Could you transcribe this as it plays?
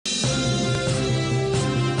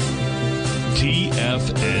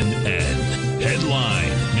TFNN. Headline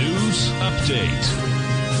News Update.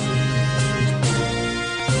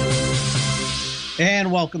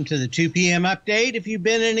 And welcome to the 2 p.m. update. If you've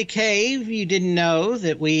been in a cave, you didn't know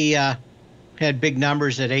that we had big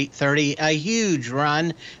numbers at 8:30. A huge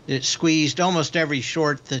run that squeezed almost every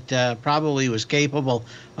short that probably was capable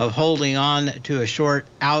of holding on to a short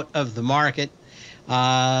out of the market.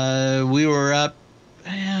 We were up,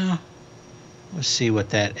 let's see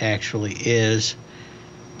what that actually is.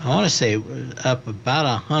 I want to say it was up about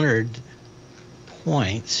 100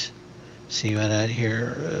 points. See what that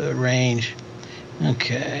here range.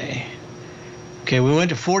 Okay, we went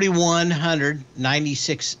to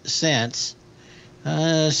 4,196 cents.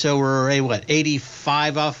 So we're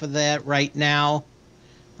 85 off of that right now.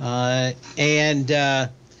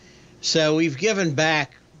 So we've given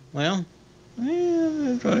back, we've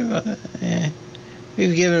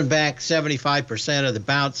given back 75% of the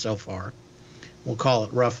bounce so far. We'll call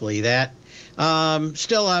it roughly that.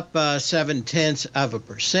 Still up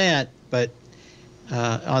 0.7%, but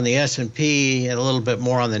on the S&P and a little bit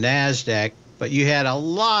more on the NASDAQ, but you had a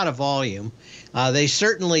lot of volume. They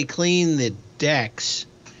certainly cleaned the decks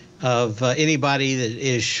of anybody that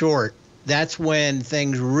is short. That's when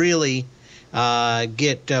things really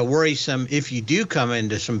get worrisome if you do come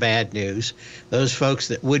into some bad news. Those folks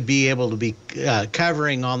that would be able to be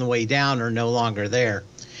covering on the way down are no longer there.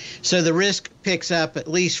 So the risk picks up, at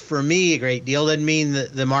least for me, a great deal. Doesn't mean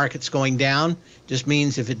that the market's going down. Just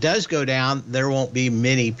means if it does go down, there won't be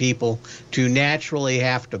many people to naturally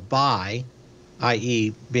have to buy,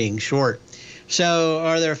 i.e. being short. So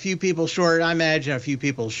are there a few people short? I imagine a few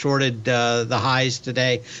people shorted the highs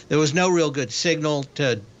today. There was no real good signal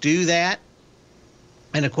to do that.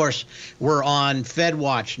 And, of course, we're on Fed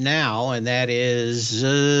Watch now, and that is,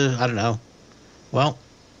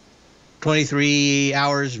 23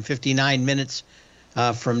 hours and 59 minutes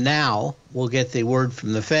from now, we'll get the word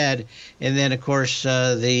from the Fed. And then, of course,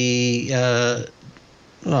 about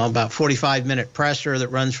 45-minute presser that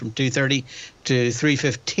runs from 2:30 to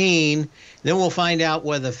 3:15. Then we'll find out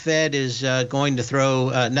whether the Fed is going to throw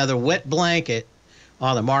another wet blanket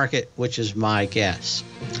on the market, which is my guess.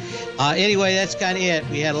 Anyway, that's kind of it.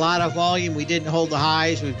 We had a lot of volume. We didn't hold the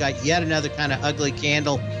highs. We've got yet another kind of ugly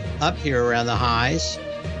candle up here around the highs.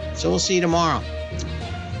 So we'll see you tomorrow.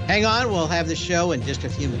 Hang on, we'll have the show in just a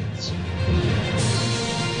few minutes.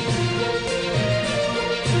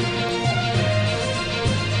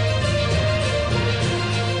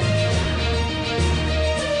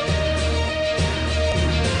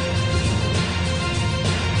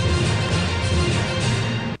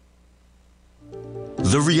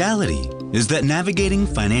 The reality is that navigating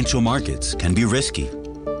financial markets can be risky.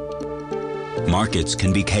 Markets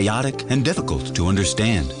can be chaotic and difficult to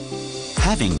understand. Having